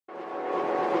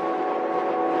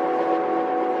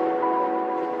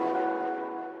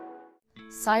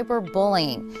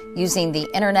Cyberbullying, using the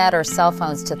internet or cell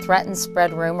phones to threaten,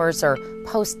 spread rumors, or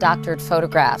post doctored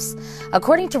photographs.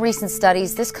 According to recent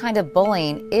studies, this kind of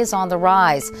bullying is on the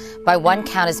rise. By one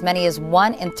count, as many as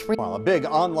 1 in 3. Well, a big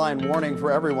online warning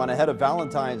for everyone ahead of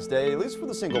Valentine's Day, at least for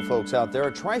the single folks out there.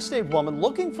 A tri-state woman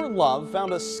looking for love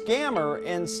found a scammer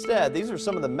instead. These are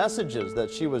some of the messages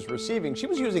that she was receiving. She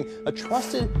was using a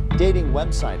trusted dating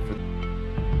website for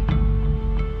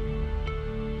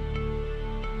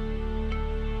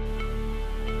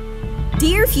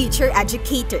Dear future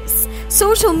educators,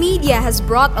 social media has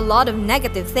brought a lot of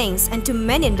negative things into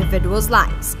many individuals'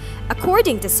 lives.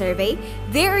 According to survey,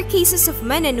 there are cases of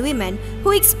men and women who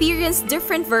experience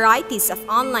different varieties of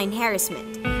online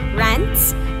harassment,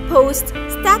 rants, posts,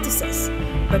 statuses.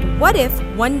 But what if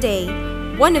one day,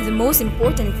 one of the most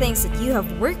important things that you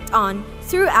have worked on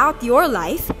throughout your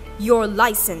life, your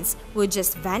license, would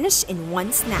just vanish in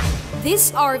one snap?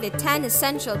 These are the 10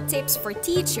 essential tips for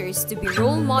teachers to be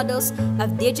role models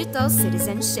of digital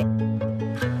citizenship.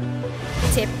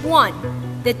 Tip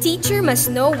 1. The teacher must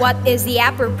know what is the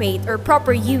appropriate or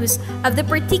proper use of the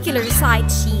particular site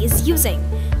she is using.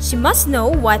 She must know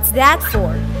what's that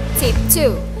for. Tip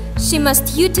 2. She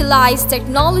must utilize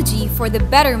technology for the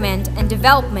betterment and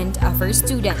development of her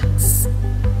students.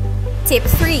 Tip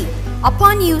 3.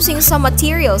 Upon using some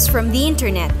materials from the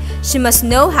internet, she must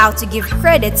know how to give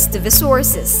credits to the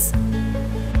sources.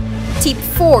 Tip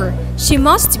 4. She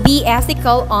must be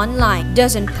ethical online.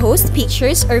 Doesn't post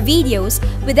pictures or videos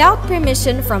without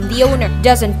permission from the owner.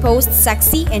 Doesn't post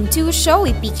sexy and too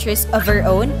showy pictures of her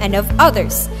own and of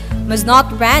others. Must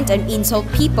not rant and insult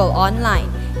people online.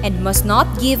 And must not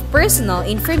give personal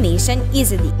information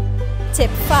easily. Tip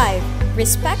 5.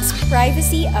 Respects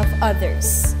privacy of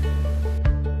others.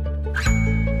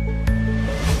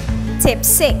 Tip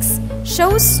 6.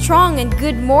 Shows strong and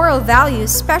good moral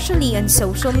values, especially on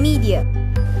social media.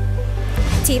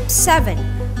 Tip 7.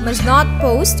 Must not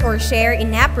post or share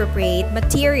inappropriate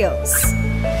materials.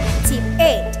 Tip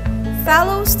 8.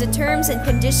 Follows the terms and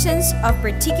conditions of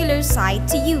particular site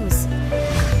to use.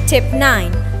 Tip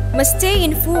 9. Must stay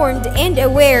informed and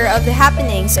aware of the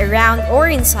happenings around or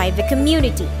inside the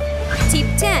community. Tip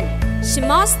 10. She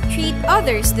must treat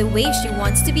others the way she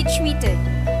wants to be treated.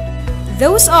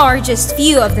 Those are just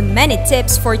few of the many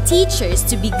tips for teachers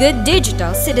to be good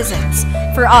digital citizens.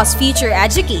 For us future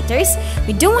educators,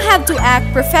 we don't have to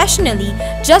act professionally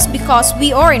just because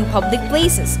we are in public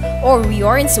places or we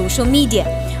are in social media,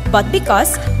 but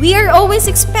because we are always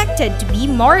expected to be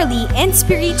morally and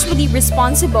spiritually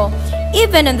responsible,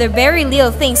 even in the very little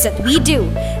things that we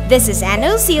do. This is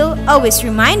Anna Lucille, always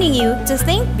reminding you to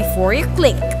think before you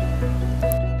click.